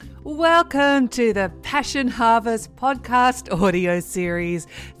Welcome to the Passion Harvest podcast audio series.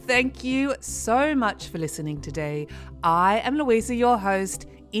 Thank you so much for listening today. I am Louisa, your host,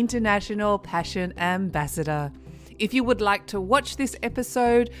 International Passion Ambassador. If you would like to watch this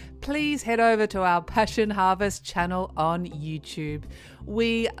episode, please head over to our Passion Harvest channel on YouTube.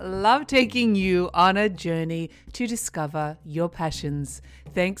 We love taking you on a journey to discover your passions.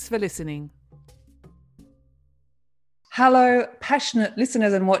 Thanks for listening. Hello, passionate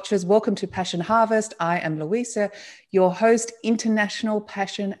listeners and watchers. Welcome to Passion Harvest. I am Louisa, your host, International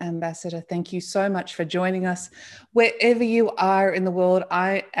Passion Ambassador. Thank you so much for joining us. Wherever you are in the world,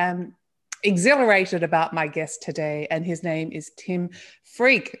 I am exhilarated about my guest today, and his name is Tim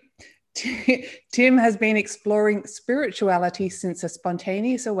Freke. Tim has been exploring spirituality since a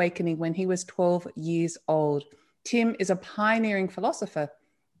spontaneous awakening when he was 12 years old. Tim is a pioneering philosopher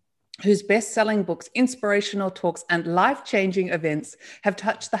whose best-selling books, inspirational talks, and life-changing events have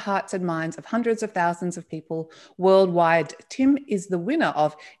touched the hearts and minds of hundreds of thousands of people worldwide. Tim is the winner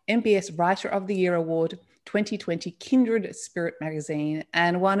of MBS Writer of the Year Award 2020 Kindred Spirit magazine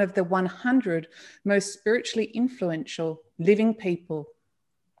and one of the 100 most spiritually influential living people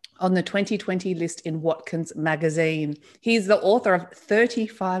on the 2020 list in Watkins magazine. He's the author of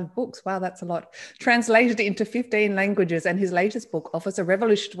 35 books. Wow, that's a lot. Translated into 15 languages, and his latest book offers a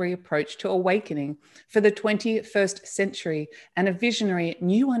revolutionary approach to awakening for the 21st century and a visionary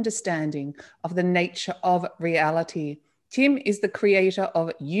new understanding of the nature of reality. Tim is the creator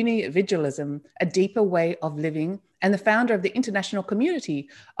of Univigilalism, a deeper way of living, and the founder of the international community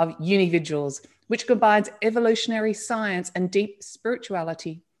of Univigils, which combines evolutionary science and deep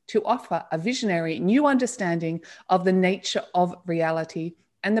spirituality to offer a visionary new understanding of the nature of reality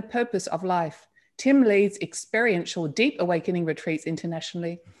and the purpose of life. Tim leads experiential deep awakening retreats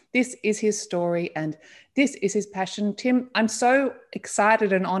internationally. This is his story and this is his passion. Tim, I'm so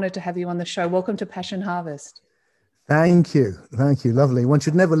excited and honored to have you on the show. Welcome to Passion Harvest. Thank you. Thank you. Lovely. One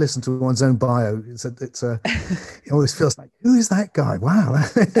should never listen to one's own bio. It always feels like, who is that guy? Wow.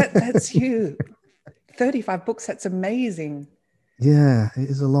 That's you. 35 books. That's amazing. Yeah, it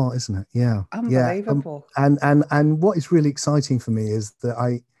is a lot, isn't it? Yeah. Unbelievable. Yeah. And what is really exciting for me is that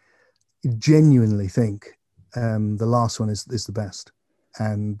I genuinely think the last one is the best.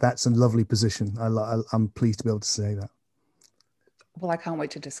 And that's a lovely position. I'm pleased to be able to say that. Well, I can't wait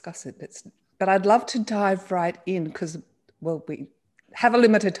to discuss it. But I'd love to dive right in because, well, we have a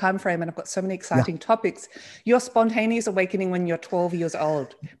limited time frame and I've got so many exciting topics. Your spontaneous awakening when you're 12 years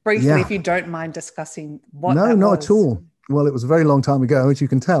old. Briefly, if you don't mind discussing what that was. No, not at all. Well, it was a very long time ago, as you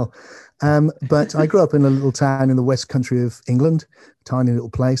can tell. But I grew up in a little town in the west country of England, a tiny little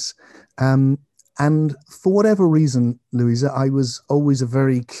place. And for whatever reason, Louisa, I was always a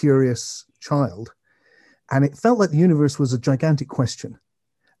very curious child. And it felt like the universe was a gigantic question.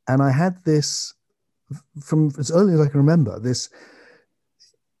 And I had this, from as early as I can remember, this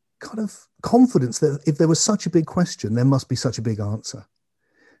kind of confidence that if there was such a big question, there must be such a big answer.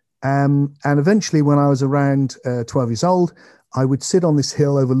 And eventually, when I was around 12 years old, I would sit on this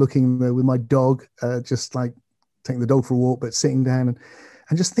hill overlooking with my dog, just like taking the dog for a walk, but sitting down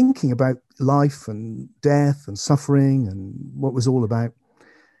and just thinking about life and death and suffering and what it was all about.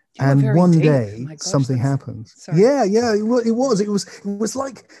 And one day something happened. Yeah, it was. It was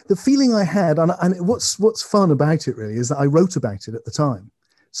like the feeling I had. And what's fun about it really is that I wrote about it at the time.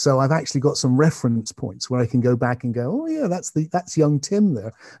 So I've actually got some reference points where I can go back and go, oh yeah, that's young Tim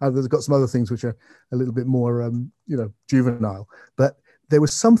there. I've got some other things which are a little bit more, juvenile. But there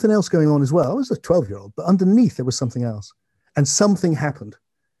was something else going on as well. I was a 12-year-old, but underneath there was something else, and something happened.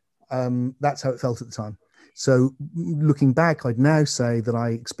 That's how it felt at the time. So looking back, I'd now say that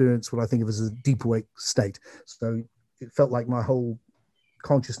I experienced what I think of as a deep awake state. So it felt like my whole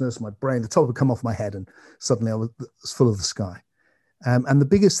consciousness, my brain, the top would come off my head, and suddenly I was full of the sky. And the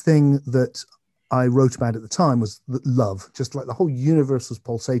biggest thing that I wrote about at the time was love, just like the whole universe was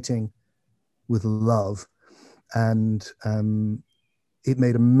pulsating with love. And it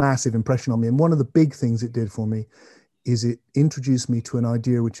made a massive impression on me. And one of the big things it did for me is it introduced me to an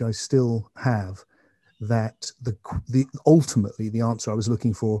idea which I still have, that ultimately the answer I was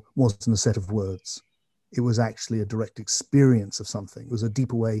looking for wasn't a set of words. It was actually a direct experience of something. It was a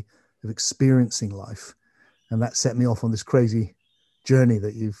deeper way of experiencing life. And that set me off on this crazy journey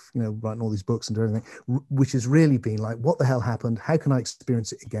that you've, written all these books and everything, which has really been like, what the hell happened? How can I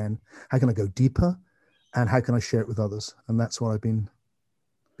experience it again? How can I go deeper? And how can I share it with others? And that's what I've been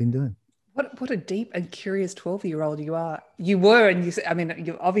doing. What a deep and curious 12-year-old you are. You were, and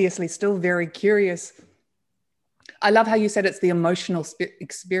you're obviously still very curious. I love how you said it's the emotional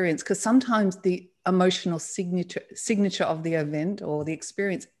experience, because sometimes the emotional signature of the event or the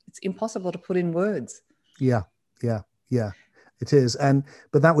experience, it's impossible to put in words. Yeah, yeah, yeah, it is.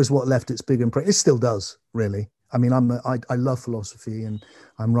 But that was what left its big impression. It still does, really. I mean, I love philosophy, and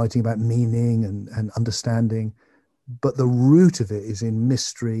I'm writing about meaning and understanding, but the root of it is in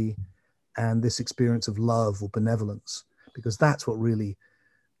mystery and this experience of love or benevolence, because that's what really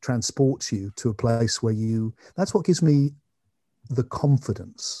transports you to a place where that's what gives me the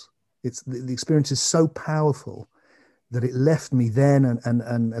confidence. It's the experience is so powerful that it left me then,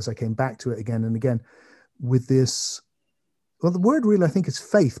 and as I came back to it again and again, with this, well, the word really I think is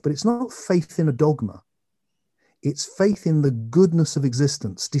faith, but it's not faith in a dogma. It's faith in the goodness of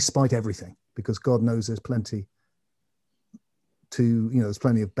existence despite everything, because God knows there's plenty there's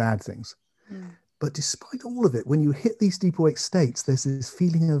plenty of bad things. Mm. But despite all of it, when you hit these deep awake states, there's this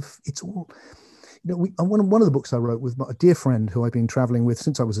feeling of it's all, one of the books I wrote with a dear friend who I've been traveling with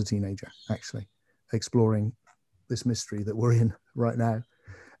since I was a teenager, actually, exploring this mystery that we're in right now.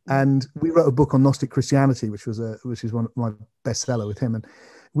 And we wrote a book on Gnostic Christianity, which is one of my bestseller with him. And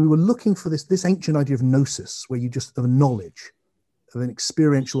we were looking for this ancient idea of gnosis, where you just have a knowledge of an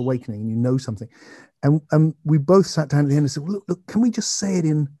experiential awakening and you know something. And we both sat down at the end and said, well, look, can we just say it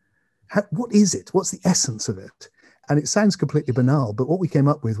in, what is it? What's the essence of it? And it sounds completely banal, but what we came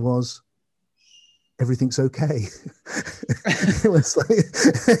up with was, everything's okay. it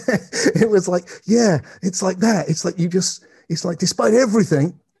was like, yeah, it's like that. It's like it's like, despite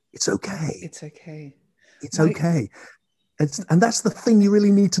everything, it's okay. It's okay. It's okay. And that's the thing you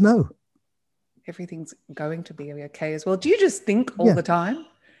really need to know. Everything's going to be okay as well. Do you just think all the time?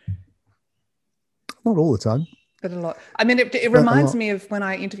 Not all the time. But a lot. I mean, it reminds me of when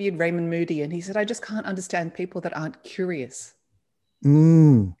I interviewed Raymond Moody, and he said, I just can't understand people that aren't curious.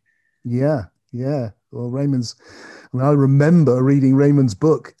 Yeah. Well, I remember reading Raymond's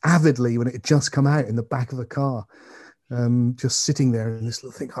book avidly when it had just come out in the back of the car, just sitting there in this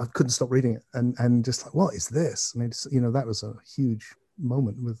little thing. I couldn't stop reading it, and just like, what is this? I mean, that was a huge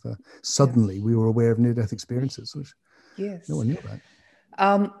moment with suddenly we were aware of near-death experiences, which no one knew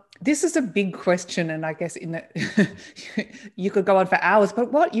about. This is a big question, and I guess you could go on for hours,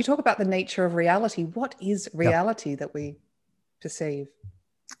 but what you talk about the nature of reality. What is reality that we perceive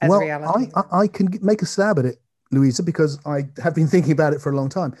as reality? I can make a stab at it, Louisa, because I have been thinking about it for a long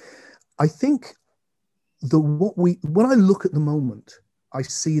time. I think when I look at the moment, I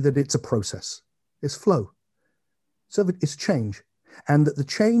see that it's a process. It's flow. So it's change. And that the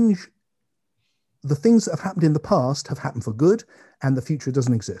things that have happened in the past have happened for good, and the future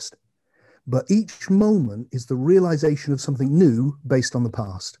doesn't exist. But each moment is the realization of something new based on the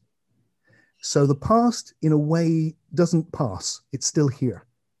past. So the past, in a way, doesn't pass. It's still here.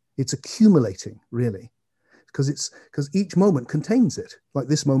 It's accumulating, really, because each moment contains it. Like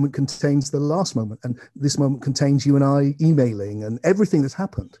this moment contains the last moment, and this moment contains you and I emailing and everything that's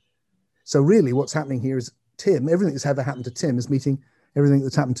happened. So really what's happening here is Tim, everything that's ever happened to Tim is meeting everything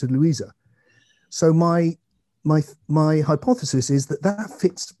that's happened to Louisa. So my hypothesis is that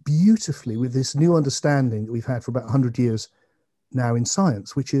fits beautifully with this new understanding that we've had for about 100 years now in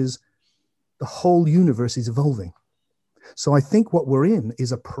science, which is the whole universe is evolving. So I think what we're in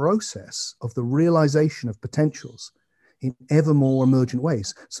is a process of the realization of potentials in ever more emergent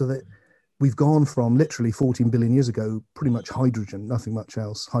ways, so that we've gone from literally 14 billion years ago, pretty much hydrogen, nothing much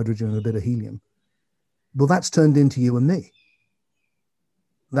else, hydrogen and a bit of helium. Well, that's turned into you and me.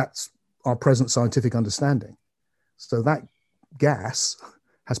 That's our present scientific understanding. So that gas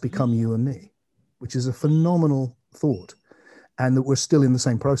has become you and me, which is a phenomenal thought. And that we're still in the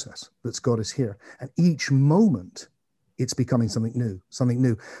same process, that's got us here. And each moment, it's becoming something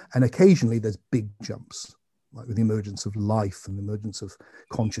new. And occasionally there's big jumps, like with the emergence of life and the emergence of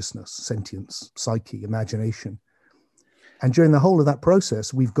consciousness, sentience, psyche, imagination. And during the whole of that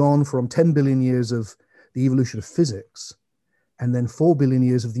process, we've gone from 10 billion years of the evolution of physics, and then 4 billion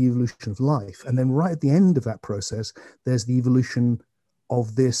years of the evolution of life. And then right at the end of that process, there's the evolution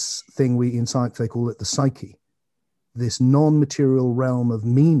of this thing in science, they call it the psyche, this non-material realm of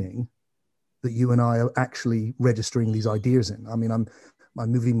meaning that you and I are actually registering these ideas in. I mean, I'm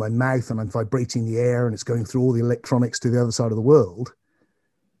moving my mouth and I'm vibrating the air and it's going through all the electronics to the other side of the world.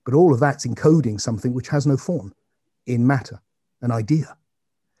 But all of that's encoding something which has no form in matter, an idea.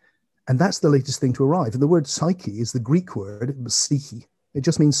 And that's the latest thing to arrive. And the word psyche is the Greek word, psyche. It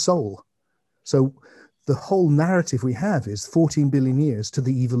just means soul. So the whole narrative we have is 14 billion years to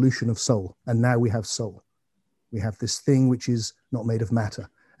the evolution of soul. And now we have soul. We have this thing which is not made of matter.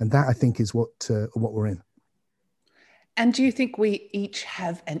 And that, I think, is what we're in. And do you think we each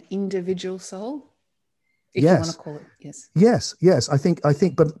have an individual soul? If yes. you want to call it, yes. Yes. I think,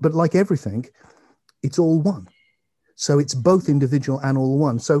 but like everything, it's all one. So it's both individual and all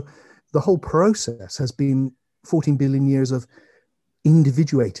one. So the whole process has been 14 billion years of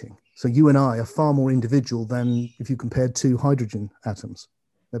individuating. So you and I are far more individual than if you compared two hydrogen atoms.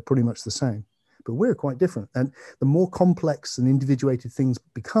 They're pretty much the same, but we're quite different. And the more complex and individuated things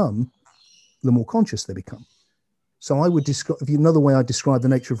become, the more conscious they become. So I would describe, another way I describe the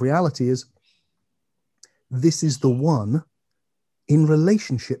nature of reality is this is the one in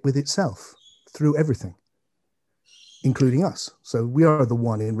relationship with itself through everything, including us. So we are the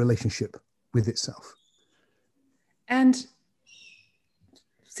one in relationship with itself. And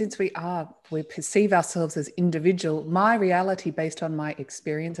since we perceive ourselves as individual, my reality based on my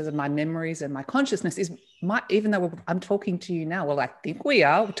experiences and my memories and my consciousness is even though I'm talking to you now, well, I think we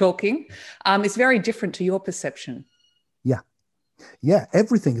are talking, it's very different to your perception. Yeah,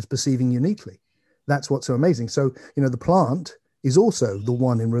 everything is perceiving uniquely. That's what's so amazing. So, the plant is also the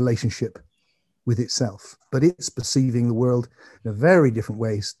one in relationship with itself, but it's perceiving the world in a very different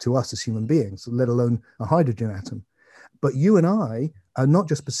ways to us as human beings, let alone a hydrogen atom. But you and I are not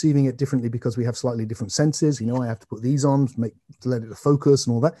just perceiving it differently because we have slightly different senses. I have to put these on to let it focus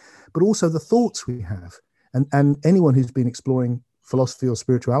and all that, but also the thoughts we have. And anyone who's been exploring philosophy or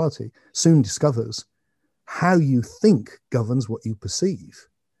spirituality soon discovers how you think governs what you perceive.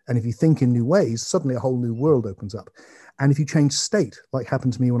 And if you think in new ways, suddenly a whole new world opens up. And if you change state, like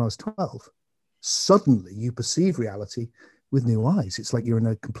happened to me when I was 12, suddenly you perceive reality with new eyes. It's like you're in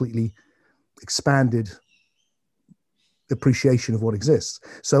a completely expanded appreciation of what exists.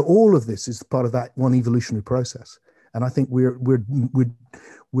 So all of this is part of that one evolutionary process. And I think we're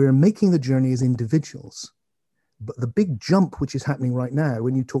making the journey as individuals. But the big jump which is happening right now,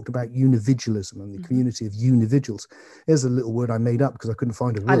 when you talked about unividualism and the community of unividuals, here's a little word I made up because I couldn't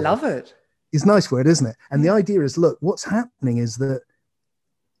find a word. I love it. It's a nice word, isn't it? And the idea is, look, what's happening is that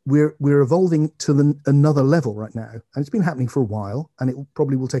we're evolving to another level right now. And it's been happening for a while, and it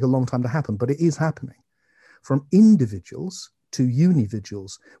probably will take a long time to happen, but it is happening. From individuals to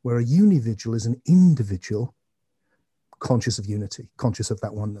unividuals, where a unividual is an individual conscious of unity, conscious of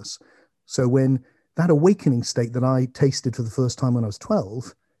that oneness. So when that awakening state that I tasted for the first time when I was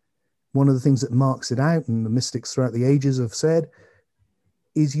 12, one of the things that marks it out, and the mystics throughout the ages have said,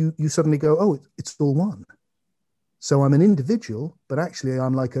 is you suddenly go, oh, it's all one. So I'm an individual, but actually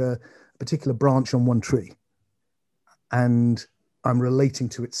I'm like a particular branch on one tree, and I'm relating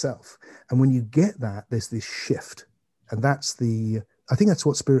to itself. And when you get that, there's this shift. And I think that's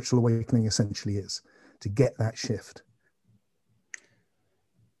what spiritual awakening essentially is, to get that shift.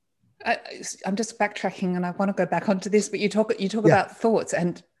 I'm just backtracking, and I want to go back onto this, but you talk about thoughts,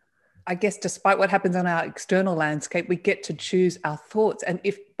 and I guess despite what happens on our external landscape, we get to choose our thoughts. And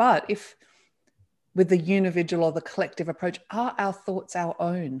if with the individual or the collective approach, are our thoughts our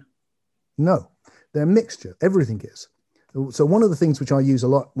own? No, they're a mixture. Everything is. So one of the things which I use a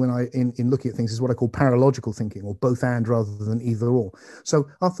lot when in looking at things is what I call paralogical thinking, or both and rather than either or. So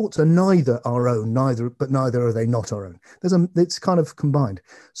our thoughts are neither our own, but neither are they not our own. It's kind of combined.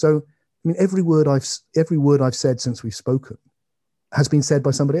 So I mean, every word I've said since we've spoken has been said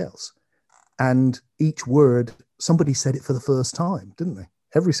by somebody else, and each word somebody said it for the first time, didn't they?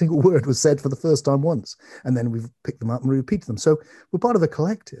 Every single word was said for the first time once, and then we've picked them up and repeated them. So we're part of a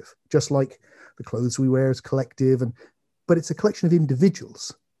collective, just like the clothes we wear is collective, but it's a collection of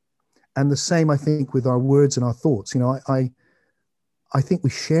individuals. And the same, I think, with our words and our thoughts. I think we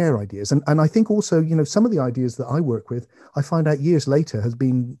share ideas. And I think also, some of the ideas that I work with, I find out years later has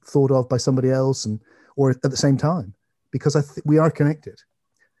been thought of by somebody else or at the same time, because we are connected.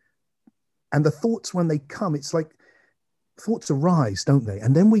 And the thoughts, when they come, it's like thoughts arise, don't they?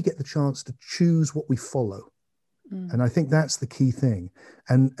 And then we get the chance to choose what we follow. And I think that's the key thing.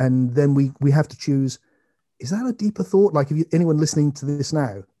 And then we have to choose, is that a deeper thought? Like anyone listening to this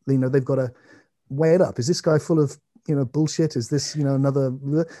now, they've got to weigh it up. Is this guy full of bullshit? Is this, another,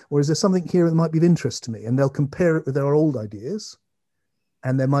 or is there something here that might be of interest to me? And they'll compare it with their old ideas,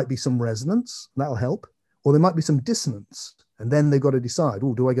 and there might be some resonance, that'll help, or there might be some dissonance. And then they've got to decide,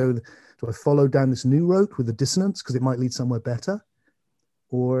 do I follow down this new road with the dissonance because it might lead somewhere better?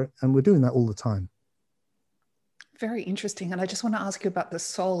 And we're doing that all the time. Very interesting. And I just want to ask you about the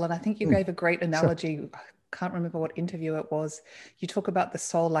soul. And I think you gave a great analogy. Sure. Can't remember what interview it was. You talk about the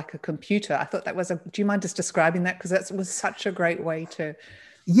soul like a computer. I thought that was do you mind just describing that? Because that was such a great way to.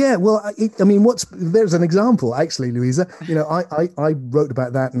 Yeah, well, there's an example actually, Louisa. I wrote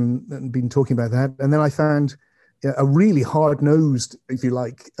about that and been talking about that. And then I found a really hard-nosed, if you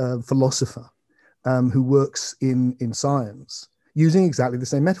like, philosopher who works in science using exactly the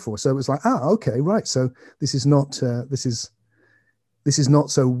same metaphor. So it was like, okay, right. So this is not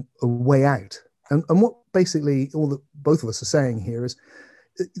so a way out. And what basically both of us are saying here is,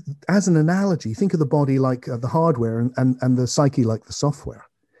 as an analogy, think of the body like the hardware and the psyche like the software.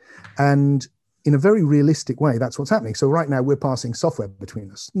 And in a very realistic way, that's what's happening. So right now we're passing software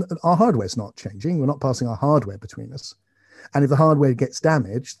between us. Our hardware's not changing. We're not passing our hardware between us. And if the hardware gets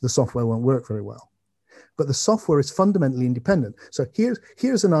damaged, the software won't work very well. But the software is fundamentally independent. So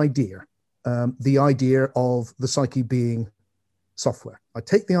here's an idea, the idea of the psyche being software. I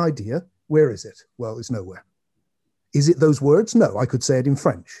take the idea. Where is it? Well, it's nowhere. Is it those words? No, I could say it in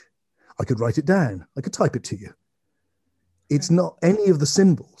French. I could write it down. I could type it to you. It's not any of the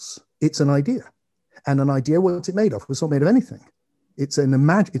symbols. It's an idea. And an idea, what's it made of? It's not made of anything. It's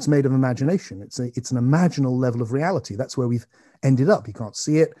made of imagination. It's an imaginal level of reality. That's where we've ended up. You can't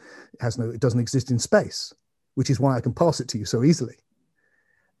see it. It doesn't exist in space, which is why I can pass it to you so easily.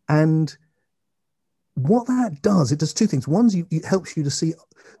 And what that does, it does two things. One, it helps you to see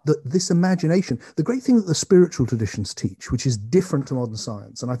that this imagination, the great thing that the spiritual traditions teach, which is different to modern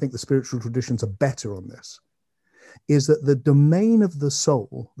science, and I think the spiritual traditions are better on this, is that the domain of the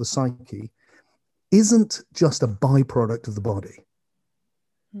soul, the psyche, isn't just a byproduct of the body.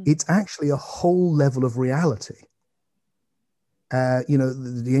 It's actually a whole level of reality.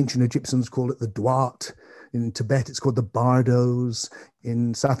 The ancient Egyptians called it the Duat. In Tibet, it's called the Bardos.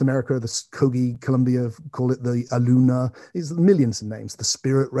 In South America, the Kogi, Colombia, call it the Aluna. There's millions of names. The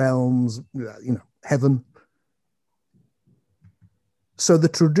spirit realms, heaven. So the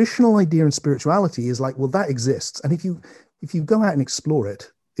traditional idea in spirituality is like, well, that exists. And if you go out and explore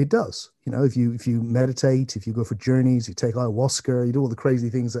it, it does. If you meditate, if you go for journeys, you take ayahuasca, you do all the crazy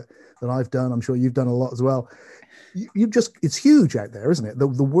things that I've done. I'm sure you've done a lot as well. It's huge out there, isn't it? The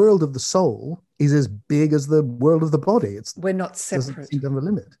world of the soul is as big as the world of the body. We're not separate. Doesn't seem to have a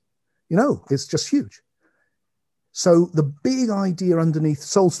limit. It's just huge. So the big idea underneath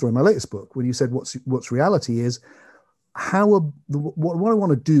Soul Story, my latest book, when you said what's reality, is what I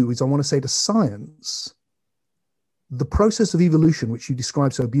want to do is I want to say to science, the process of evolution, which you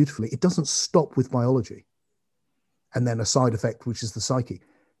describe so beautifully, it doesn't stop with biology and then a side effect, which is the psyche.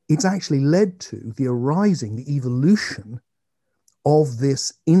 It's actually led to the evolution of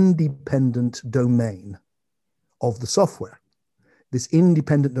this independent domain of the software, this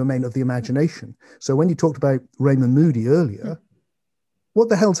independent domain of the imagination. So when you talked about Raymond Moody earlier, what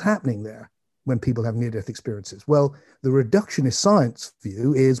the hell's happening there when people have near-death experiences? Well, the reductionist science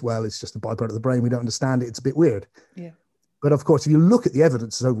view is, well, it's just a byproduct of the brain. We don't understand it. It's a bit weird. Yeah. But of course, if you look at the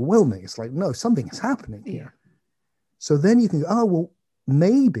evidence, it's overwhelming. It's like, no, something is happening here. So then you can go,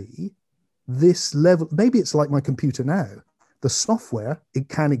 maybe this level, maybe it's like my computer now. The software, it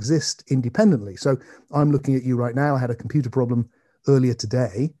can exist independently. So I'm looking at you right now. I had a computer problem earlier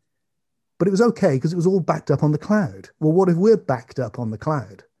today, but it was okay because it was all backed up on the cloud. Well, what if we're backed up on the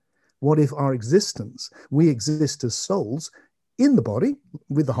cloud? What if our existence, we exist as souls in the body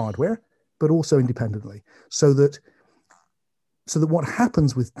with the hardware, but also independently, so that what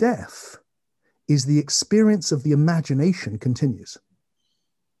happens with death is the experience of the imagination continues.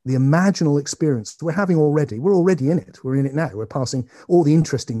 The imaginal experience we're having already, we're already in it. We're in it now. We're passing all the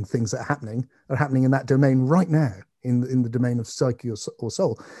interesting things that are happening in that domain right now, in the domain of psyche or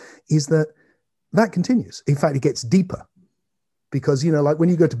soul, is that continues. In fact, it gets deeper. Because, like when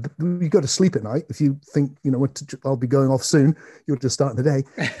you go to sleep at night, if you think, I'll be going off soon, you're just starting the day.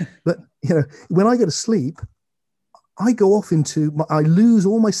 But, when I go to sleep, I go off I lose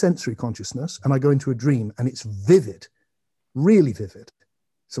all my sensory consciousness and I go into a dream, and it's vivid, really vivid.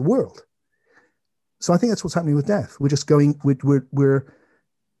 It's a world. So I think that's what's happening with death. We're just we're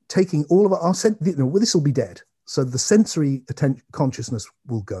taking all of our this will be dead. So the sensory consciousness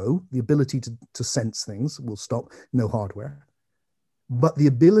will go, the ability to sense things will stop, no hardware. But the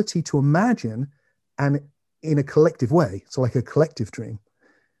ability to imagine, and in a collective way, so like a collective dream,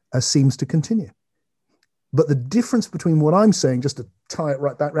 seems to continue. But the difference between what I'm saying, just to tie it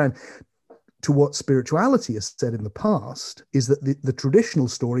right back around to what spirituality has said in the past, is that the traditional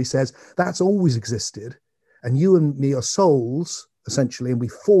story says that's always existed, and you and me are souls, essentially, and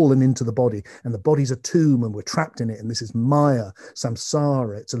we've fallen into the body, and the body's a tomb, and we're trapped in it, and this is Maya,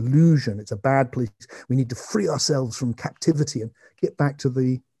 samsara, it's illusion, it's a bad place. We need to free ourselves from captivity and get back to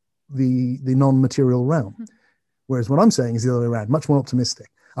the non-material realm. Mm-hmm. Whereas what I'm saying is the other way around, much more optimistic.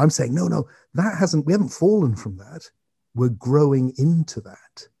 I'm saying, no, we haven't fallen from that. We're growing into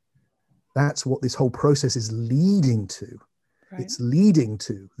that. That's what this whole process is leading to. Right. It's leading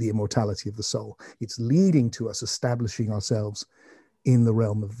to the immortality of the soul. It's leading to us establishing ourselves in the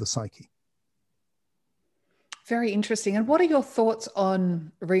realm of the psyche. Very interesting. And what are your thoughts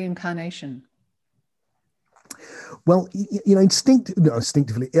on reincarnation? Well,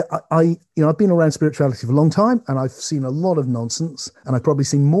 instinctively, I've been around spirituality for a long time, and I've seen a lot of nonsense, and I've probably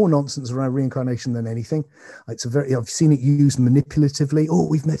seen more nonsense around reincarnation than anything. I've seen it used manipulatively. Oh,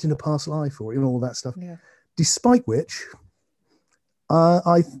 we've met in a past life, or all that stuff. Yeah. Despite which,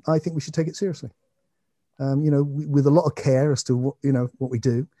 I think we should take it seriously. With a lot of care as to what we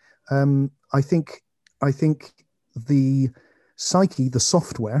do. I think the psyche, the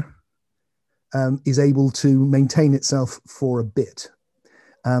software, is able to maintain itself for a bit,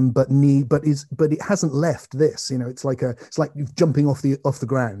 but it hasn't left this. It's like jumping off the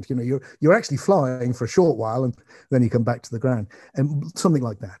ground. You're actually flying for a short while, and then you come back to the ground, and something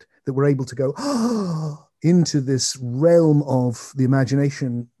like that. That we're able to go into this realm of the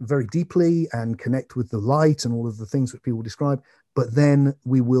imagination very deeply and connect with the light and all of the things that people describe. But then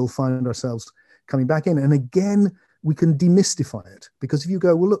we will find ourselves coming back in, and again we can demystify it, because if you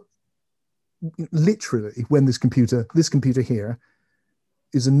go, well, look. Literally, when this computer here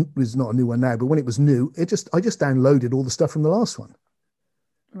is not a new one now, but when it was new, I just downloaded all the stuff from the last one.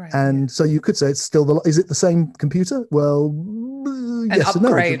 Right. And so you could say it's still is it the same computer? Well, yes,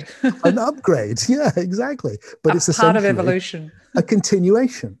 upgrade. No, an upgrade. Yeah, exactly. But it's part of evolution, a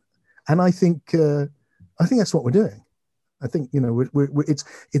continuation. And I think that's what we're doing. I think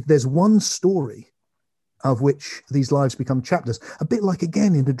there's one story of which these lives become chapters, a bit like,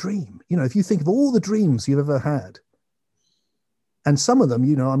 again, in a dream. If you think of all the dreams you've ever had, and some of them,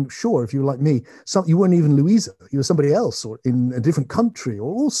 I'm sure if you were like me, you weren't even Louisa, you were somebody else, or in a different country,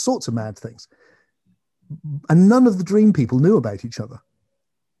 or all sorts of mad things. And none of the dream people knew about each other.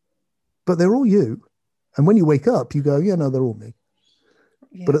 But they're all you. And when you wake up, you go, yeah, no, they're all me.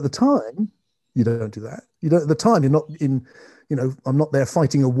 Yeah. But at the time, you don't do that. At the time, you're not in... I'm not there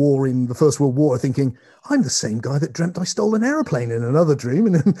fighting a war in the First World War thinking, I'm the same guy that dreamt I stole an aeroplane in another dream.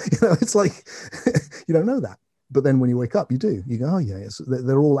 And then, it's like, you don't know that. But then when you wake up, you do. You go, oh, yeah, yes.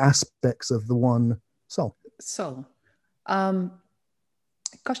 They're all aspects of the one soul. Gosh,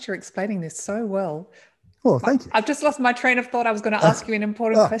 you're explaining this so well. Oh, thank you. I've just lost my train of thought. I was going to ask you an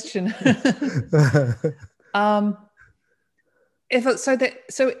important question.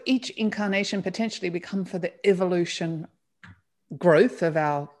 So each incarnation potentially we come for the evolution growth of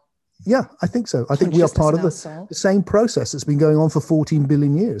our... Yeah, I think so. I think we are part of the same process that's been going on for 14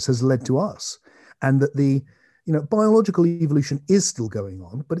 billion years has led to us. And that the biological evolution is still going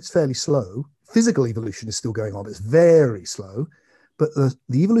on, but it's fairly slow. Physical evolution is still going on, but it's very slow. But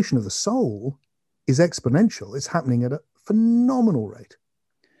the evolution of the soul is exponential. It's happening at a phenomenal rate.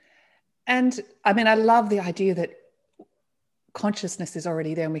 And I mean, I love the idea that consciousness is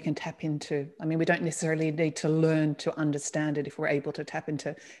already there and we can tap into. I mean, we don't necessarily need to learn to understand it if we're able to tap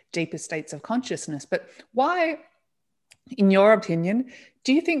into deeper states of consciousness. But why, in your opinion,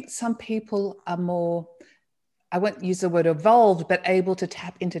 do you think some people are more, I won't use the word evolved, but able to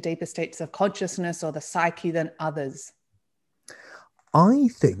tap into deeper states of consciousness or the psyche than others? I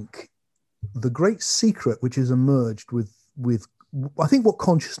think the great secret which has emerged with I think what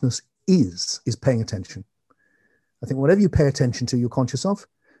consciousness is paying attention. I think whatever you pay attention to, you're conscious of,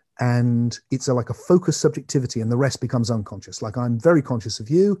 and it's like a focused subjectivity, and the rest becomes unconscious. Like, I'm very conscious of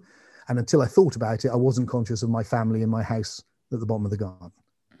you, and until I thought about it, I wasn't conscious of my family and my house at the bottom of the garden.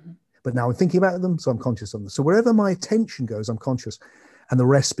 Mm-hmm. But now I'm thinking about them, so I'm conscious of them. So wherever my attention goes, I'm conscious, and the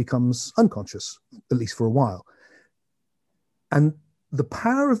rest becomes unconscious, at least for a while. And the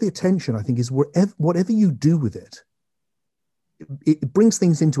power of the attention, I think, is whatever you do with it, it brings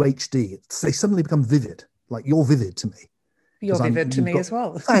things into HD. They suddenly become vivid. Like, you're vivid to me. You're vivid to me as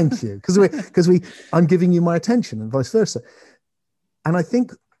well. Thank you. Because I'm giving you my attention and vice versa. And I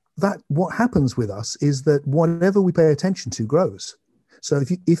think that what happens with us is that whatever we pay attention to grows. So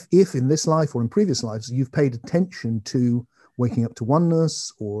if in this life or in previous lives, you've paid attention to waking up to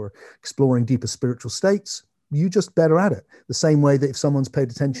oneness or exploring deeper spiritual states, you're just better at it. The same way that if someone's paid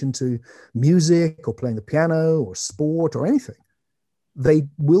attention to music or playing the piano or sport or anything, they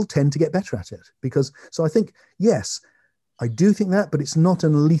will tend to get better at it. So I think, yes, I do think that, but it's not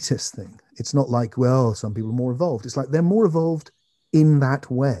an elitist thing. It's not like, well, some people are more evolved. It's like they're more evolved in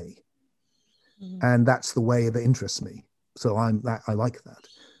that way. Mm-hmm. And that's the way that interests me. So I like that.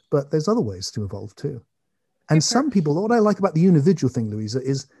 But there's other ways to evolve too. And some people, what I like about the individual thing, Louisa,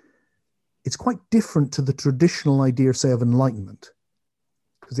 is it's quite different to the traditional idea, say, of enlightenment.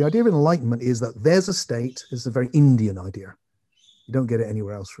 Because the idea of enlightenment is that there's a state, it's a very Indian idea. You don't get it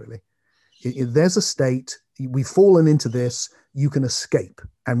anywhere else, really. There's a state, we've fallen into this, you can escape.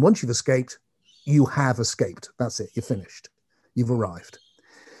 And once you've escaped, you have escaped. That's it, you're finished. You've arrived.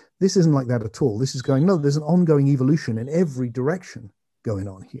 This isn't like that at all. This is going, no, there's an ongoing evolution in every direction going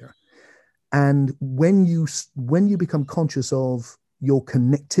on here. And when you become conscious of your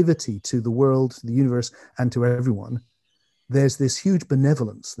connectivity to the world, to the universe, and to everyone, there's this huge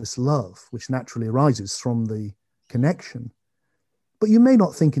benevolence, this love, which naturally arises from the connection. But you may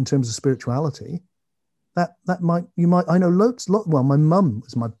not think in terms of spirituality. I know well, my mum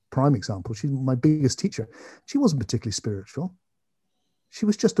is my prime example. She's my biggest teacher. She wasn't particularly spiritual. She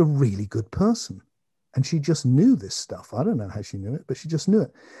was just a really good person. And she just knew this stuff. I don't know how she knew it, but she just knew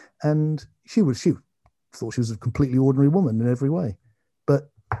it. And she thought she was a completely ordinary woman in every way. But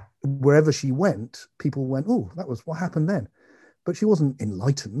wherever she went, people went, "Oh, that was what happened then." But she wasn't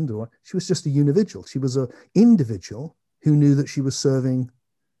enlightened, or she was just a individual. She was an individual who knew that she was serving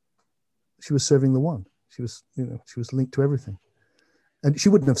the one. She was linked to everything. And she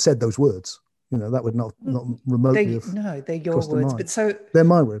wouldn't have said those words. That would not remotely have. No, they're your words. But they're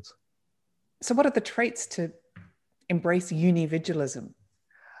my words. So what are the traits to embrace unividualism?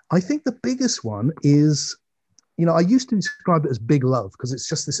 I think the biggest one is, I used to describe it as big love because it's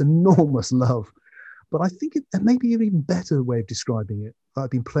just this enormous love. But I think it may be an even better way of describing it that I've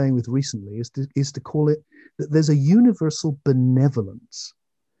been playing with recently is to call it that there's a universal benevolence.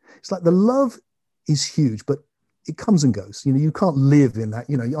 It's like the love is huge, but it comes and goes. You can't live in that.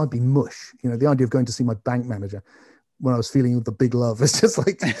 I'd be mush. The idea of going to see my bank manager when I was feeling the big love, it's just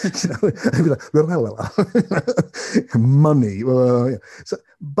like, I'd be like, money. Yeah. So,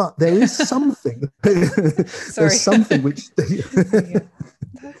 but there is something. There's something which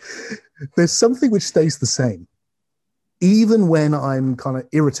there's something which stays the same, even when I'm kind of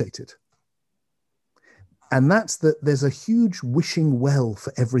irritated. And that's that there's a huge wishing well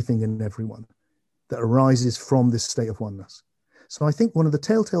for everything and everyone that arises from this state of oneness. So I think one of the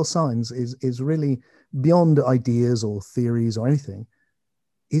telltale signs is really beyond ideas or theories or anything,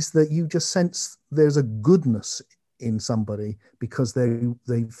 is that you just sense there's a goodness in somebody because they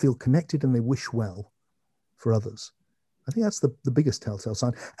feel connected and they wish well for others. I think that's the biggest telltale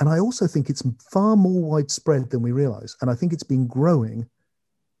sign. And I also think it's far more widespread than we realize. And I think it's been growing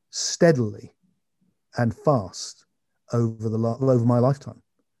steadily and fast over my lifetime.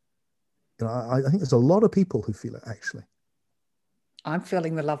 I think there's a lot of people who feel it, actually. I'm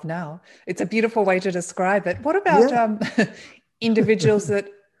feeling the love now. It's a beautiful way to describe it. What about individuals that,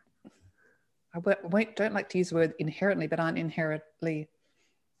 I don't like to use the word inherently, but aren't inherently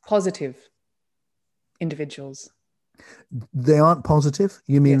positive individuals? They aren't positive?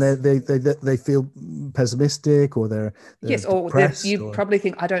 You mean Yes. they feel pessimistic, or they're yes, or depressed, you probably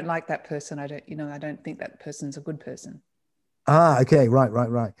think, I don't like that person. I don't think that person's a good person. Okay, right.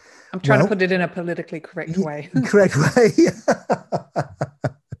 I'm trying to put it in a politically correct way. Correct way.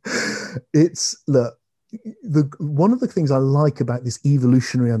 Look, one of the things I like about this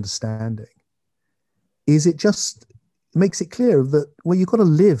evolutionary understanding is it just makes it clear that, well, you've got to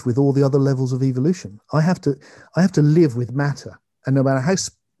live with all the other levels of evolution. I have to live with matter, and no matter how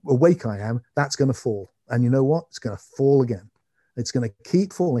awake I am, that's going to fall. And you know what? It's going to fall again. It's going to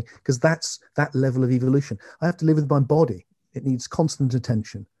keep falling because that's that level of evolution. I have to live with my body. It needs constant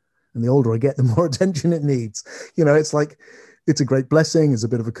attention. And the older I get, the more attention it needs. It's like, it's a great blessing. It's a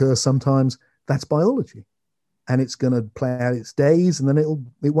bit of a curse sometimes. That's biology. And it's going to play out its days, and then it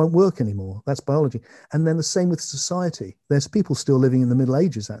won't work anymore. That's biology. And then the same with society. There's people still living in the Middle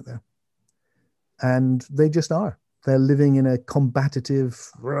Ages out there. And they just are. They're living in a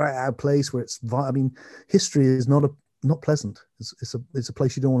combative place where history is not pleasant. It's a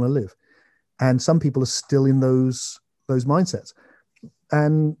place you don't want to live. And some people are still in those mindsets.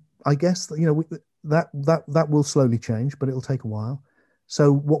 And I guess that will slowly change, but it'll take a while.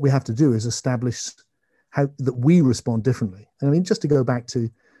 So what we have to do is establish how that we respond differently. And just to go back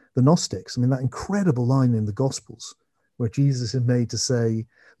to the Gnostics, that incredible line in the Gospels where Jesus is made to say,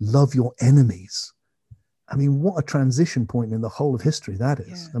 "Love your enemies." What a transition point in the whole of history that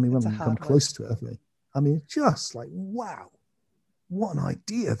is. Yeah, when we come close to it, haven't we? Just like, wow, what an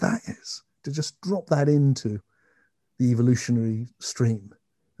idea that is, to just drop that into the evolutionary stream.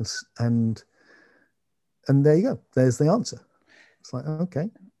 And there you go. There's the answer. It's like, okay.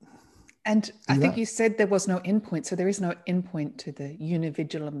 And I think you said there was no endpoint. So there is no endpoint to the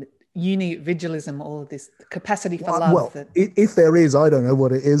unividualism, or this capacity for love. Well, if there is, I don't know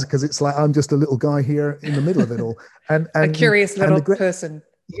what it is, because it's like I'm just a little guy here in the middle of it all. And a curious little person.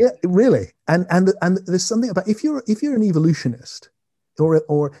 Yeah, really. And there's something about, if you're an evolutionist,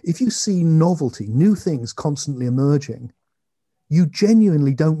 or if you see novelty, new things constantly emerging, you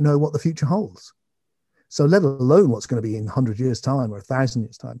genuinely don't know what the future holds. So let alone what's going to be in 100 years' time or 1,000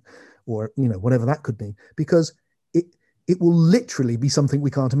 years' time, or whatever that could be, because it will literally be something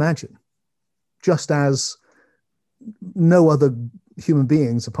we can't imagine. Just as no other human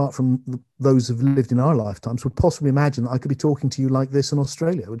beings, apart from those who've lived in our lifetimes, would possibly imagine that I could be talking to you like this in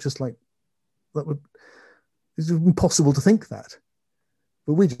Australia. It would just like, it's impossible to think that.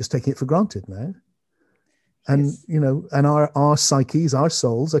 But we're just taking it for granted now. And, Yes. you know, and our psyches, our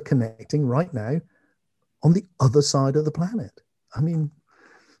souls are connecting right now on the other side of the planet. I mean,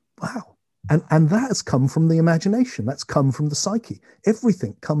 wow. And that has come from the imagination. That's come from the psyche.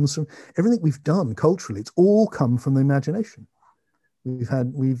 Everything we've done culturally. It's all come from the imagination.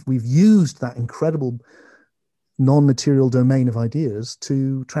 We've used that incredible non-material domain of ideas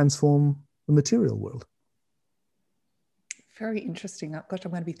to transform the material world. Very interesting. Gosh,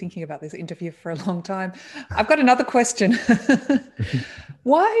 I'm going to be thinking about this interview for a long time. I've got another question.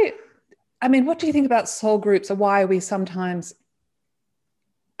 Why? I mean, what do you think about soul groups, or why are we sometimes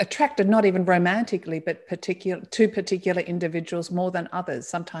attracted, not even romantically, but to particular individuals more than others?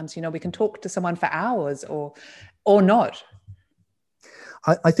 Sometimes, you know, we can talk to someone for hours or not.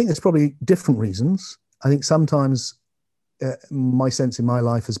 I think there's probably different reasons. I think sometimes my sense in my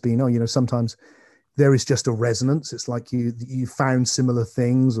life has been, sometimes there is just a resonance. It's like you found similar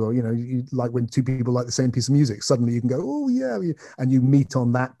things, or, you know, you like when two people like the same piece of music, suddenly you can go, oh yeah, and you meet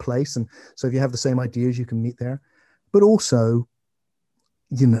on that place. And so if you have the same ideas, you can meet there. But also,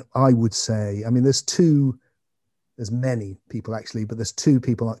 you know, I would say, I mean, there's many people actually, but there's two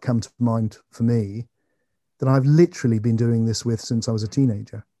people that come to mind for me that I've literally been doing this with since I was a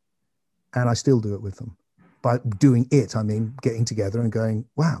teenager. And I still do it with them. By doing it, I mean getting together and going,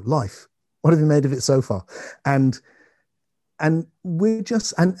 wow, life, what have you made of it so far? And we're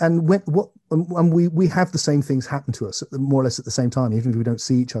just, we have the same things happen to us more or less at the same time, even if we don't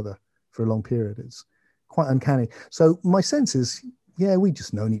see each other for a long period. It's quite uncanny. So my sense is, yeah, we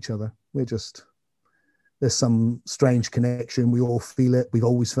just known each other. There's some strange connection. We all feel it. We've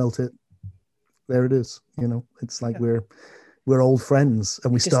always felt it. There it is. You know, it's like we're old friends,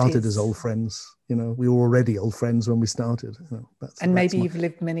 and we started as old friends. You know, we were already old friends when we started. You know, maybe you've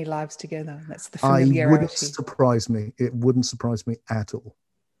lived many lives together. That's the familiarity. It wouldn't surprise me. It wouldn't surprise me at all.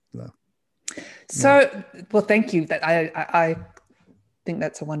 No. So, well, thank you. That I think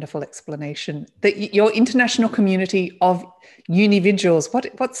that's a wonderful explanation. That your international community of individuals,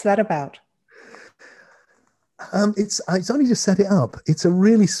 what's that about? It's only just set it up. It's a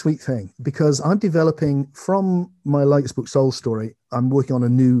really sweet thing, because I'm developing from my latest book, Soul Story. I'm working on a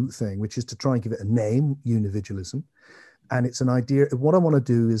new thing, which is to try and give it a name, Unividualism. And it's an idea. What I want to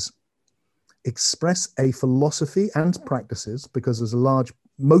do is express a philosophy and practices, because there's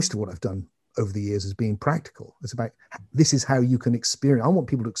most of what I've done over the years has been practical. It's about, this is how you can experience. I want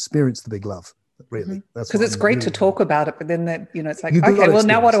people to experience the big love. Really, that's because it's great really to talk about it, but then it's like, okay, well,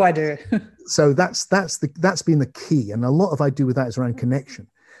 now what do I do? So that's been the key, and a lot of I do with that is around connection.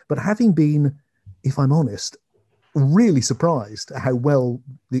 But having been, if I'm honest, really surprised at how well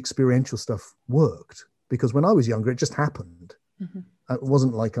the experiential stuff worked, because when I was younger, it just happened. Mm-hmm. It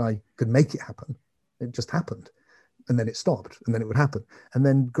wasn't like I could make it happen; it just happened, and then it stopped, and then it would happen, and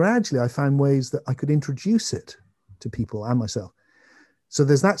then gradually I found ways that I could introduce it to people and myself. So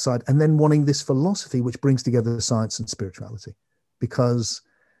there's that side, and then wanting this philosophy which brings together science and spirituality, because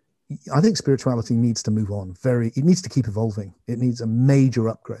I think spirituality needs to move on. It needs to keep evolving. It needs a major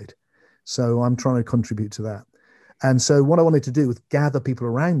upgrade. So I'm trying to contribute to that. And so what I wanted to do was gather people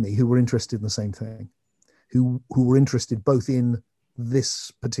around me who were interested in the same thing, who were interested both in this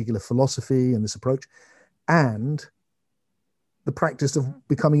particular philosophy and this approach, and the practice of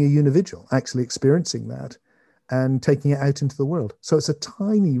becoming a unividual, actually experiencing that and taking it out into the world. So it's a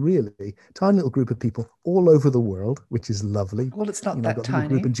tiny little group of people all over the world, which is lovely. Well, it's not that got tiny. A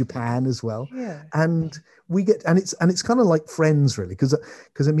group in Japan as well. Yeah. And we get, and it's kind of like friends, really, because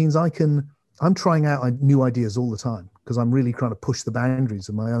it means I'm trying out new ideas all the time, because I'm really trying to push the boundaries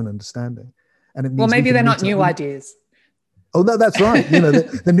of my own understanding. And it means, well, maybe they're not new ideas. Oh, no, that's right. You know,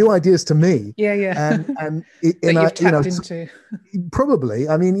 the new ideas to me. Yeah. And you've tapped into. Probably.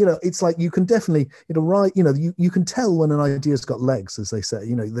 I mean, you know, it's like you can definitely, you can tell when an idea's got legs, as they say,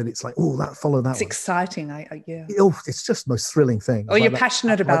 you know, that it's like, oh, follow that. It's exciting. Yeah. Oh, it's just the most thrilling thing. Oh, you're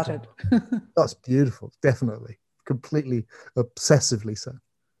passionate about it. That's beautiful. Definitely. Completely obsessively so.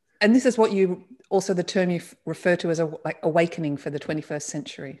 And this is what the term you refer to as awakening for the 21st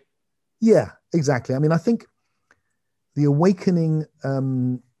century. Yeah, exactly. I mean, I think the awakening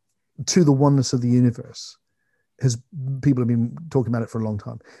to the oneness of the universe people have been talking about it for a long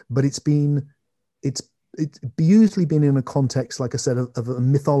time, but it's usually been in a context, like I said, of a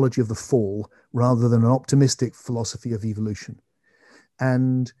mythology of the fall rather than an optimistic philosophy of evolution.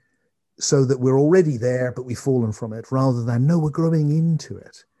 And so that we're already there, but we've fallen from it, rather than, no, we're growing into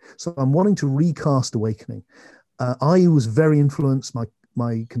it. So I'm wanting to recast awakening. I was very influenced.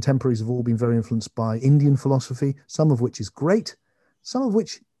 My contemporaries have all been very influenced by Indian philosophy, some of which is great, some of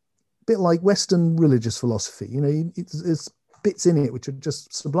which a bit like Western religious philosophy. You know, it's bits in it which are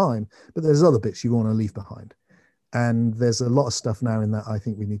just sublime, but there's other bits you want to leave behind. And there's a lot of stuff now in that I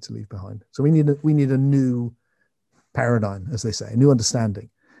think we need to leave behind. So we need a new paradigm, as they say, a new understanding,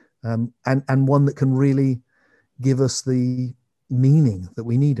 and one that can really give us the meaning that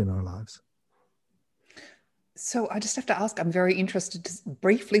we need in our lives. So I just have to ask, I'm very interested, just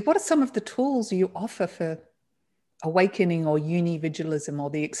briefly, what are some of the tools you offer for awakening or uni-vigilism or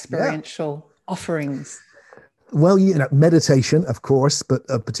the experiential offerings? Well, you know, meditation, of course, but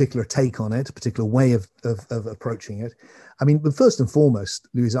a particular take on it, a particular way of approaching it. I mean, but first and foremost,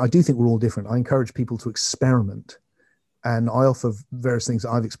 Louisa, I do think we're all different. I encourage people to experiment. And I offer various things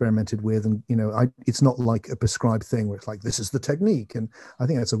that I've experimented with. And, you know, it's not like a prescribed thing where it's like, this is the technique. And I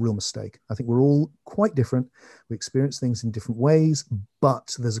think that's a real mistake. I think we're all quite different. We experience things in different ways,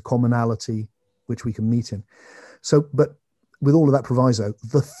 but there's a commonality which we can meet in. So, but with all of that proviso,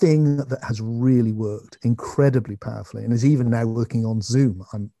 the thing that has really worked incredibly powerfully, and is even now working on Zoom,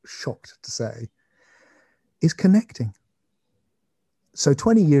 I'm shocked to say, is connecting. So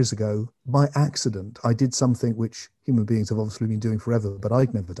 20 years ago, by accident, I did something which human beings have obviously been doing forever, but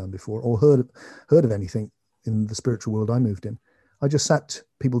I'd never done before or heard of anything in the spiritual world I moved in. I just sat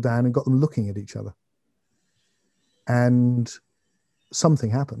people down and got them looking at each other. And something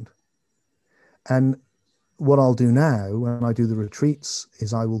happened. And what I'll do now when I do the retreats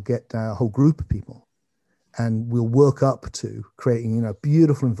is I will get a whole group of people and we'll work up to creating, you know,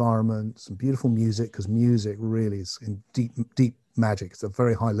 beautiful environments and beautiful music, because music really is in deep magic. It's a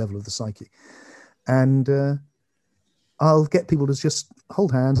very high level of the psyche. And I'll get people to just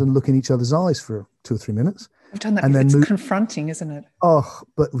hold hands and look in each other's eyes for 2 or 3 minutes. I've done that. And then it's confronting, isn't it? Oh,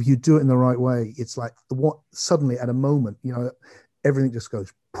 but if you do it in the right way, it's like what suddenly at a moment, you know, everything just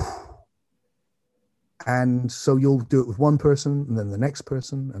goes. And so you'll do it with one person and then the next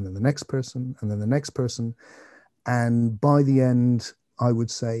person and then the next person and then the next person. And by the end, I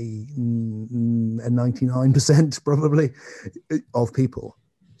would say 99% probably of people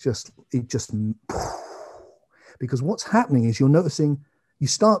because what's happening is you're noticing, you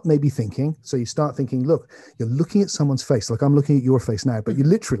start maybe thinking, look, you're looking at someone's face, like I'm looking at your face now, but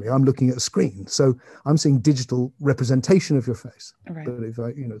I'm looking at a screen. So I'm seeing digital representation of your face. Right. But if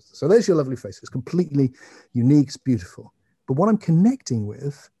so there's your lovely face. It's completely unique, it's beautiful. But what I'm connecting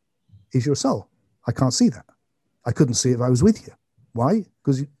with is your soul. I can't see that. I couldn't see it if I was with you. Why?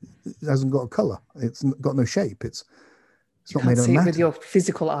 Because it hasn't got a color. It's got no shape. It's not made of matter. You can't see it with your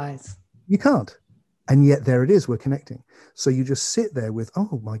physical eyes. You can't. And yet there it is, we're connecting. So you just sit there with,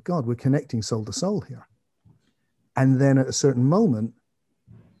 oh my God, we're connecting soul to soul here. And then at a certain moment,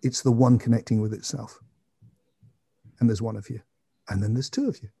 it's the one connecting with itself. And there's one of you. And then there's two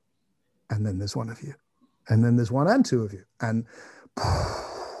of you. And then there's one of you. And then there's one and two of you. And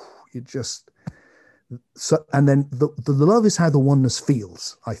you just... So, and then the love is how the oneness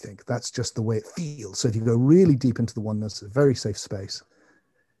feels, I think. That's just the way it feels. So if you go really deep into the oneness, a very safe space,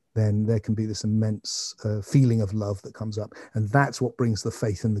 then there can be this immense feeling of love that comes up. And that's what brings the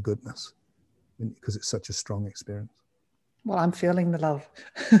faith in the goodness, because it's such a strong experience. Well, I'm feeling the love.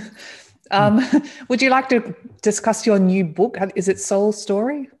 Would you like to discuss your new book? Is it Soul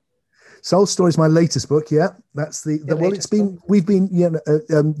Story? Soul Story is my latest book. Yeah, that's I'm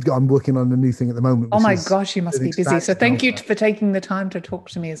working on a new thing at the moment. Oh my gosh, you must be busy. So thank you for taking the time to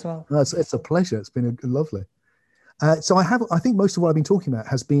talk to me as well. No, it's a pleasure. It's been lovely. So I think most of what I've been talking about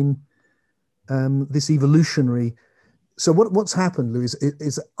has been this evolutionary. So what's happened, Louis,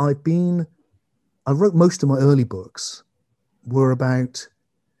 is I wrote most of my early books were about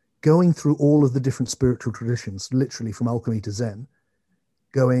going through all of the different spiritual traditions, literally from alchemy to Zen,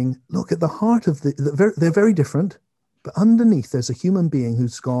 going, look, at the heart of they're very different, but underneath there's a human being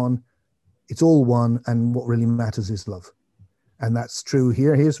who's gone, it's all one, and what really matters is love. And that's true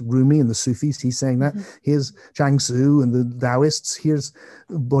here. Here's Rumi and the Sufis, he's saying that. Mm-hmm. Here's Zhang Tzu and the Taoists. Here's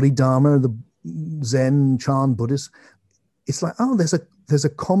Bodhidharma, the Zen, Chan Buddhists. It's like, oh, there's a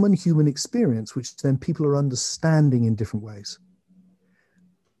common human experience, which then people are understanding in different ways.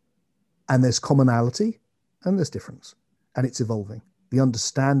 And there's commonality and there's difference. And it's evolving. The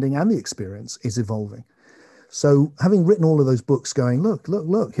understanding and the experience is evolving. So having written all of those books going,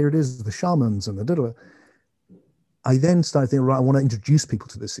 look, here it is, the shamans and the da-da-da, I then started thinking, right, I want to introduce people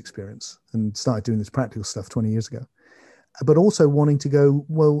to this experience, and started doing this practical stuff 20 years ago. But also wanting to go,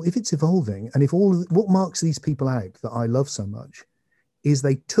 well, if it's evolving, and if what marks these people out that I love so much is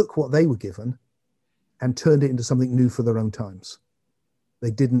they took what they were given and turned it into something new for their own times.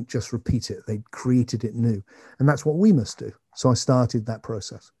 They didn't just repeat it, they created it new. And that's what we must do. So I started that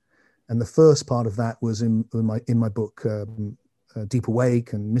process. And the first part of that was in my book, Deep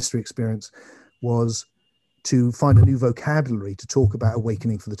Awake and Mystery Experience, was to find a new vocabulary to talk about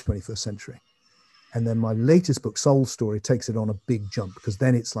awakening for the 21st century. And then my latest book, Soul Story, takes it on a big jump, because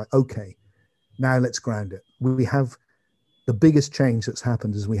then it's like, okay, now let's ground it. We have the biggest change that's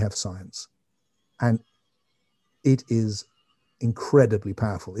happened is we have science. And it is incredibly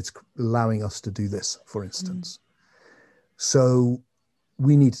powerful. It's allowing us to do this, for instance. So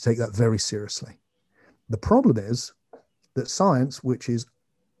we need to take that very seriously. The problem is that science, which is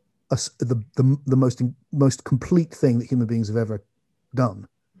the most complete thing that human beings have ever done,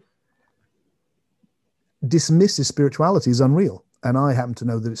 dismisses spirituality as unreal. And I happen to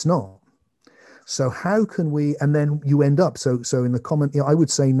know that it's not. So how can we, and then you end up, so in the common, I would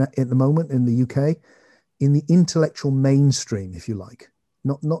say at the moment in the UK, in the intellectual mainstream, if you like,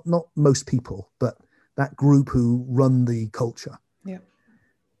 not most people, but that group who run the culture. Yeah.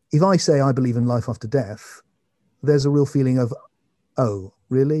 If I say I believe in life after death, there's a real feeling of, oh,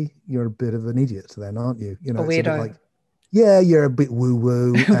 really? You're a bit of an idiot then, aren't you? You know, a weirdo. It's a bit like, yeah, you're a bit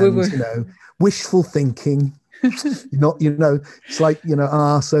woo-woo and, you know, wishful thinking. Not, you know, it's like, you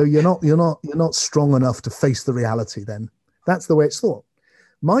know, so you're not strong enough to face the reality then. That's the way it's thought.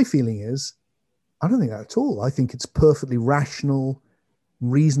 My feeling is, I don't think that at all. I think it's perfectly rational,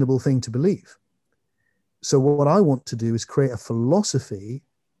 reasonable thing to believe. So what I want to do is create a philosophy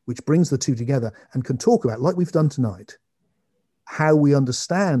which brings the two together and can talk about, like we've done tonight, how we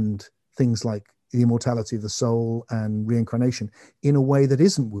understand things like the immortality of the soul and reincarnation in a way that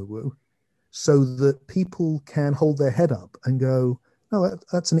isn't woo-woo, so that people can hold their head up and go, no,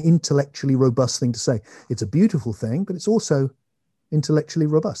 that's an intellectually robust thing to say. It's a beautiful thing, but it's also intellectually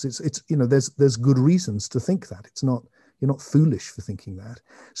robust. It's you know, there's good reasons to think that. It's not, you're not foolish for thinking that.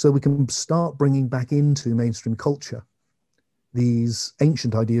 So we can start bringing back into mainstream culture these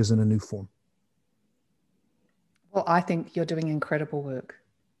ancient ideas in a new form. Well, I think you're doing incredible work.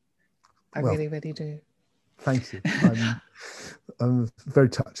 I really, really do. Thank you. I'm very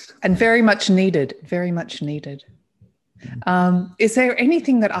touched. And very much needed, very much needed. Is there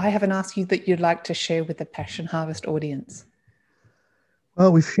anything that I haven't asked you that you'd like to share with the Passion Harvest audience?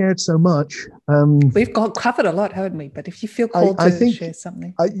 Well, we've shared so much. We've covered a lot, haven't we? But if you feel called to share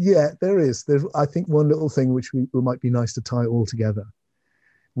something. Yeah, there is. There's, I think, one little thing which we might be nice to tie all together,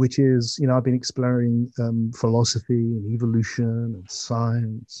 which is, you know, I've been exploring philosophy and evolution and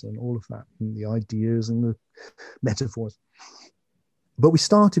science and all of that, and the ideas and the metaphors. But we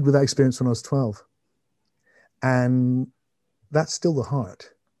started with that experience when I was 12. And that's still the heart.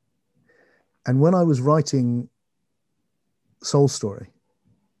 And when I was writing Soul Story,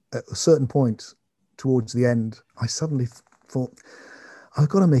 at a certain point towards the end, I suddenly thought, I've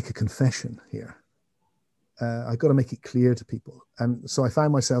got to make a confession here. I've got to make it clear to people. And so I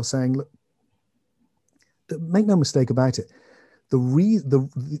found myself saying, look, make no mistake about it.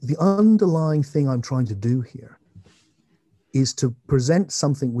 The underlying thing I'm trying to do here is to present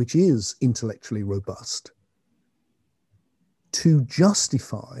something which is intellectually robust, to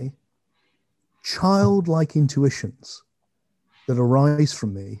justify childlike intuitions that arise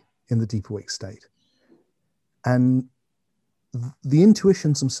from me in the deep awake state. And the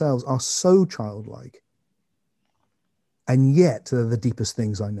intuitions themselves are so childlike, and yet they're the deepest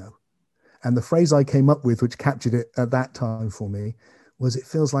things I know. And the phrase I came up with, which captured it at that time for me, was it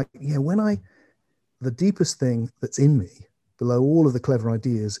feels like, yeah, the deepest thing that's in me, below all of the clever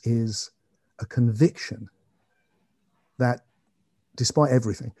ideas, is a conviction that despite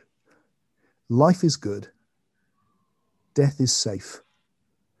everything, life is good, death is safe,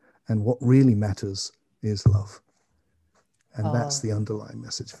 and what really matters is love. And that's the underlying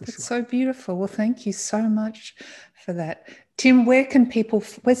message for sure. It's so beautiful. Well, thank you so much for that. Tim, where's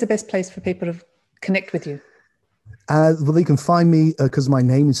the best place for people to connect with you? Well, they can find me because my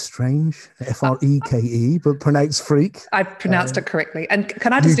name is strange, Freke, but pronounced Freak. I pronounced it correctly. And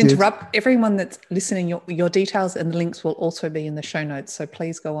can I just interrupt everyone that's listening? Your details and the links will also be in the show notes. So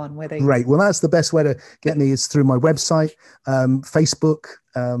please go on. Great. Well, that's the best way to get me is through my website, Facebook,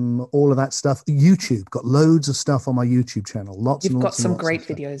 all of that stuff. YouTube, got loads of stuff on my YouTube channel. You've got some great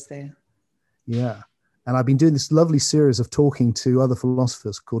videos there. Yeah. And I've been doing this lovely series of talking to other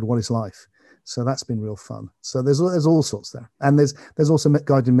philosophers called What is Life? So that's been real fun. So there's all sorts there. And there's also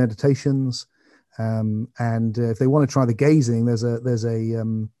guided meditations. And if they want to try the gazing, there's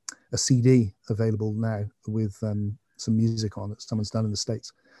a CD available now with some music on that someone's done in the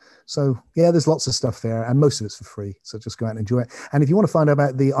States. So yeah, there's lots of stuff there, and most of it's for free. So just go out and enjoy it. And if you want to find out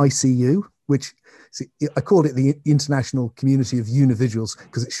about the ICU, which see, I called it the International Community of Unividuals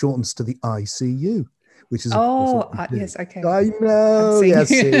because it shortens to the ICU, which is yes, okay. I know. Yes,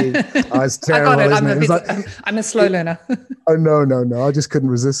 see, I was terrible. I got it. I'm a slow learner. Oh no! I just couldn't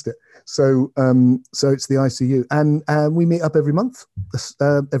resist it. So it's the ICU, and we meet up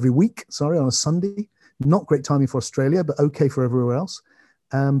every week. Sorry, on a Sunday. Not great timing for Australia, but okay for everywhere else.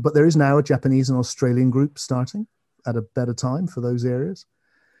 But there is now a Japanese and Australian group starting at a better time for those areas.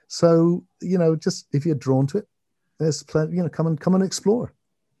 So, just if you're drawn to it, there's plenty, come and explore.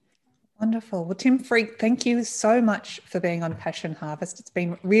 Wonderful. Well, Tim Freke, thank you so much for being on Passion Harvest. It's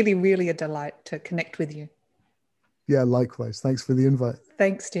been really, really a delight to connect with you. Yeah, likewise. Thanks for the invite.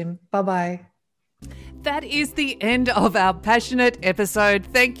 Thanks, Tim. Bye-bye. That is the end of our passionate episode.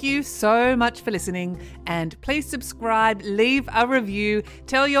 Thank you so much for listening, and please subscribe, leave a review,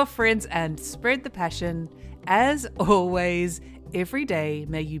 tell your friends, and spread the passion. As always, every day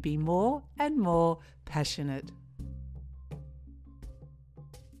may you be more and more passionate.